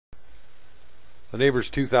The neighbor's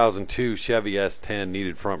 2002 Chevy S10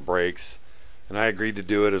 needed front brakes, and I agreed to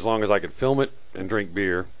do it as long as I could film it and drink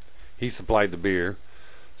beer. He supplied the beer.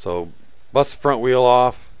 So bust the front wheel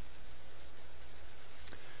off.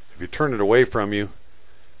 If you turn it away from you,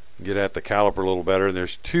 get at the caliper a little better. And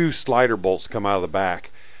there's two slider bolts come out of the back,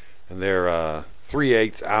 and they're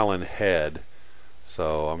 3/8 Allen head.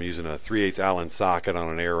 So I'm using a 3/8 Allen socket on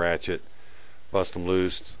an air ratchet. Bust them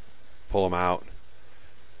loose, pull them out.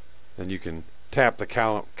 Then you can tap the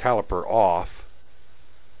caliper off.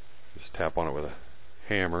 Just tap on it with a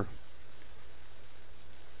hammer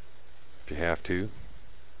if you have to.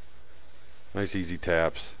 Nice easy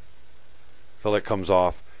taps. So that comes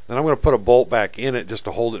off. Then I'm going to put a bolt back in it just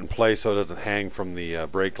to hold it in place so it doesn't hang from the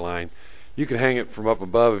brake line. You can hang it from up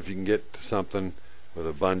above if you can get to something with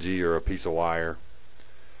a bungee or a piece of wire.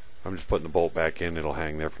 I'm just putting the bolt back in. It'll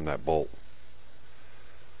hang there from that bolt.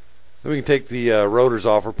 Then we can take the rotors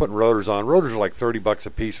off. We're putting rotors on. Rotors are like 30 bucks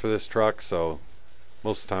a piece for this truck, so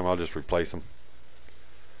most of the time I'll just replace them.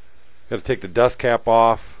 Got to take the dust cap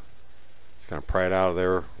off. Just kind of pry it out of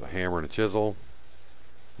there with a hammer and a chisel.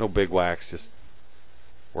 No big wax, just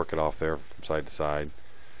work it off there from side to side.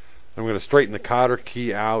 I'm going to straighten the cotter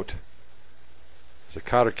key out. There's a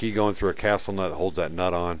cotter key going through a castle nut that holds that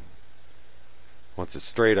nut on. Once it's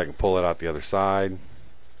straight, I can pull it out the other side.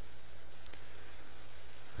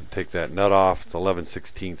 And take that nut off. It's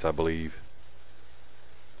 11/16, I believe.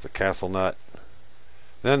 It's a castle nut.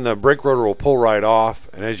 Then the brake rotor will pull right off,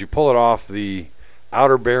 and as you pull it off, the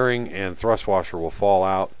outer bearing and thrust washer will fall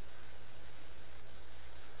out.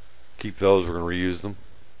 Keep those, we're going to reuse them.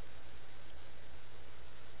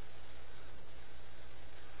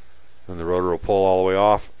 Then the rotor will pull all the way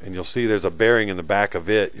off, and you'll see there's a bearing in the back of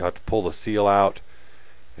it. You'll have to pull the seal out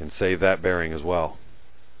and save that bearing as well.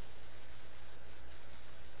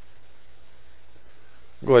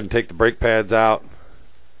 Go ahead and take the brake pads out.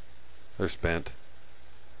 They're spent.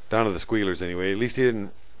 Down to the squealers anyway. At least he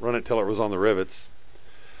didn't run it till it was on the rivets.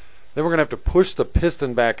 Then we're going to have to push the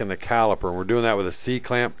piston back in the caliper, and we're doing that with a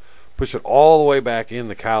C-clamp. Push it all the way back in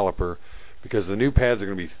the caliper because the new pads are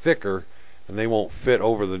going to be thicker and they won't fit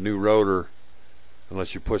over the new rotor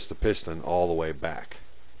unless you push the piston all the way back.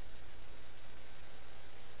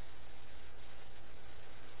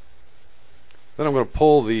 Then I'm going to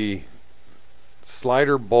pull the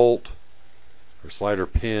slider bolt or slider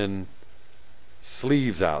pin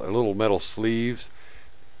sleeves out. They're little metal sleeves,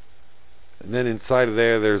 and then inside of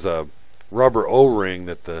there's a rubber O-ring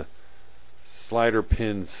that the slider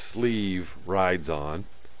pin sleeve rides on.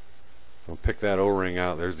 I'll pick that O-ring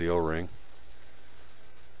out. There's the O-ring.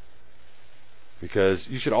 Because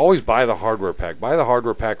you should always buy the hardware pack. Buy the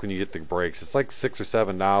hardware pack when you get the brakes. It's like $6 or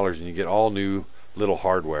 $7 and you get all new little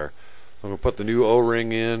hardware. I'm going to put the new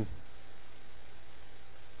O-ring in.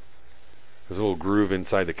 There's a little groove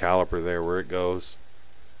inside the caliper there where it goes.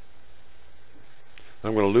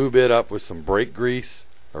 I'm going to lube it up with some brake grease,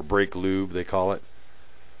 or brake lube they call it.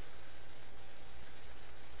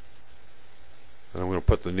 And I'm going to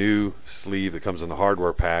put the new sleeve that comes in the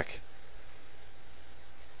hardware pack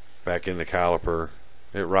back in the caliper.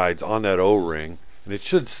 It rides on that O-ring, and it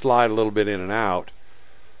should slide a little bit in and out.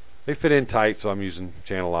 They fit in tight, so I'm using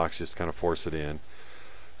channel locks just to kind of force it in.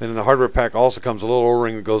 Then in the hardware pack also comes a little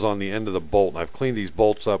O-ring that goes on the end of the bolt, and I've cleaned these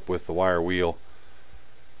bolts up with the wire wheel.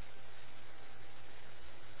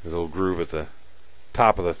 There's a little groove at the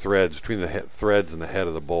top of the threads, between the threads and the head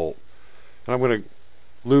of the bolt. And I'm going to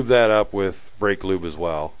lube that up with brake lube as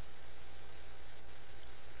well.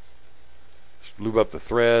 Just lube up the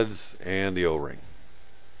threads and the O-ring.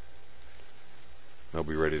 They'll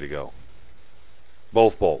be ready to go.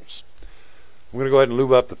 Both bolts. I'm going to go ahead and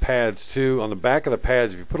lube up the pads too. On the back of the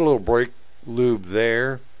pads, if you put a little brake lube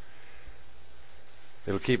there,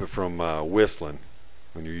 it'll keep it from whistling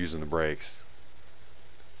when you're using the brakes.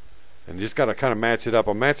 And you just got to kind of match it up.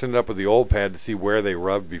 I'm matching it up with the old pad to see where they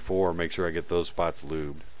rubbed before, make sure I get those spots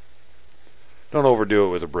lubed. Don't overdo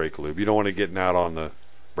it with a brake lube. You don't want it getting out on the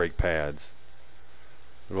brake pads.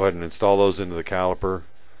 Go ahead and install those into the caliper.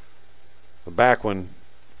 The back one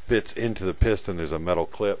fits into the piston. There's a metal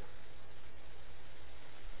clip.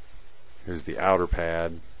 Here's the outer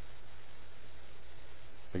pad.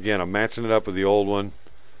 Again, I'm matching it up with the old one,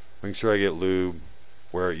 making sure I get lube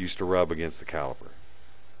where it used to rub against the caliper.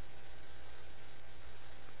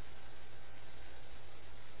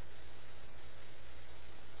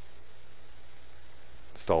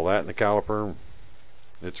 Install that in the caliper.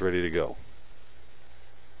 It's ready to go.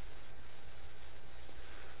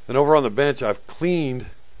 Then over on the bench, I've cleaned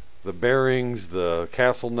the bearings, the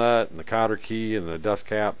castle nut, and the cotter key, and the dust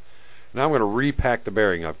cap. Now I'm going to repack the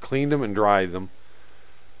bearing. I've cleaned them and dried them.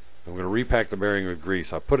 I'm going to repack the bearing with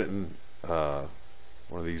grease. I put it in one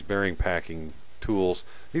of these bearing packing tools.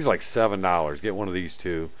 These are like $7. Get one of these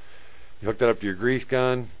too. You hook that up to your grease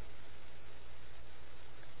gun.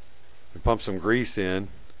 You pump some grease in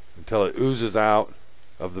until it oozes out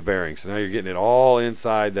of the bearing. So now you're getting it all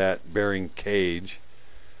inside that bearing cage,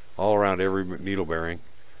 all around every needle bearing.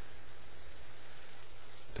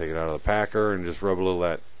 Take it out of the packer and just rub a little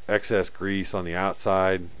of that excess grease on the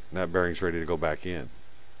outside, and that bearing's ready to go back in.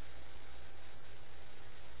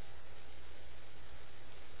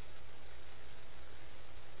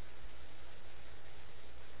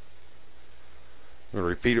 I'm going to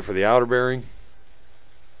repeat it for the outer bearing.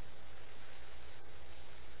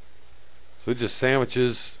 So it just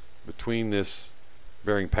sandwiches between this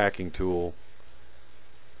bearing packing tool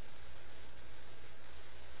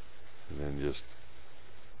and then just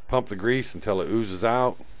pump the grease until it oozes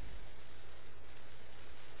out.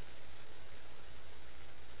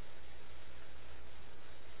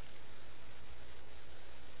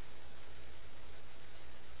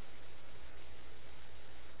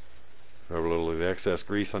 Rub a little of the excess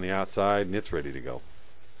grease on the outside and it's ready to go.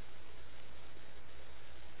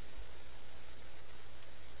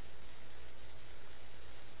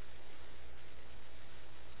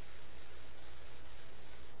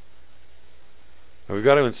 Now we've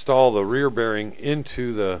got to install the rear bearing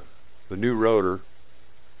into the new rotor and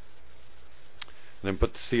then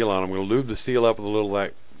put the seal on. I'm going to lube the seal up with a little of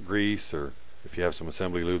that grease, or if you have some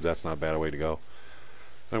assembly lube, that's not a bad way to go.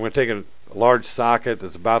 I'm going to take a large socket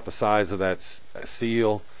that's about the size of that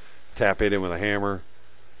seal, tap it in with a hammer,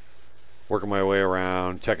 working my way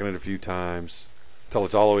around, checking it a few times until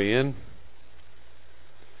it's all the way in.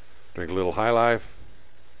 Drink a little High Life,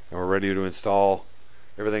 and we're ready to install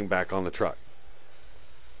everything back on the truck.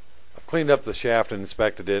 I've cleaned up the shaft and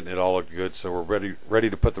inspected it, and it all looked good, so we're ready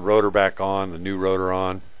to put the rotor back on, the new rotor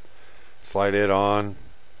on. Slide it on, and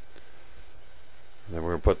then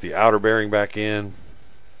we're going to put the outer bearing back in.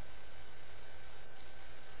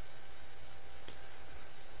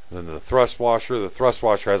 Then the thrust washer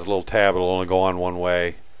has a little tab. It'll only go on one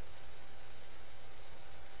way.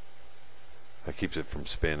 That keeps it from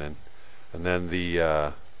spinning. And then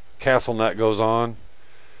the castle nut goes on.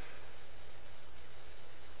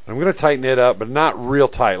 I'm going to tighten it up, but not real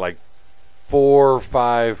tight, like 4 or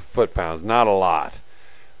 5 foot-pounds, not a lot.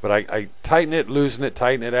 But I tighten it, loosen it,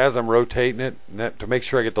 tighten it as I'm rotating it, and that, to make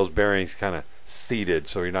sure I get those bearings kind of seated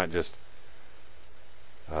so you're not just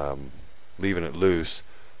leaving it loose.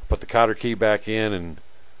 Put the cotter key back in and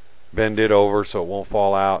bend it over so it won't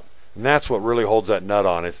fall out. And that's what really holds that nut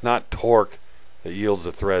on. It's not torque that yields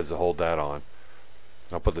the threads to hold that on.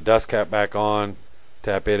 I'll put the dust cap back on,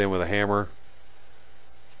 tap it in with a hammer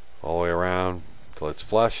all the way around until it's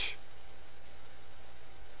flush.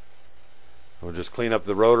 We'll just clean up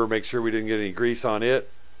the rotor, make sure we didn't get any grease on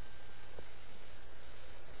it.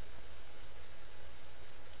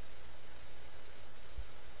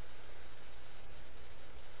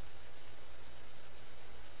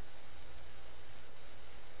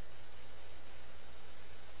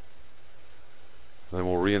 Then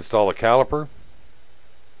we'll reinstall the caliper.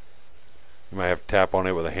 You might have to tap on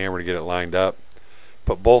it with a hammer to get it lined up.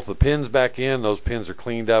 Put both the pins back in. Those pins are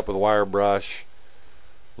cleaned up with a wire brush,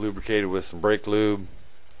 lubricated with some brake lube,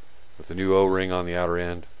 with the new O-ring on the outer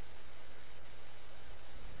end.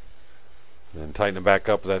 And then tighten them back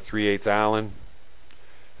up with that 3/8 Allen,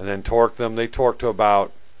 and then torque them. They torque to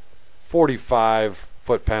about 45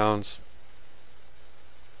 foot-pounds.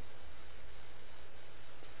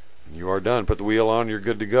 You are done. Put the wheel on, you're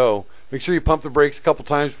good to go. Make sure you pump the brakes a couple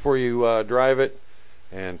times before you drive it,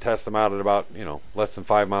 and test them out at about, less than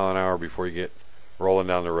 5 miles an hour before you get rolling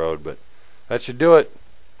down the road. But that should do it.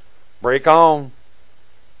 Brake on.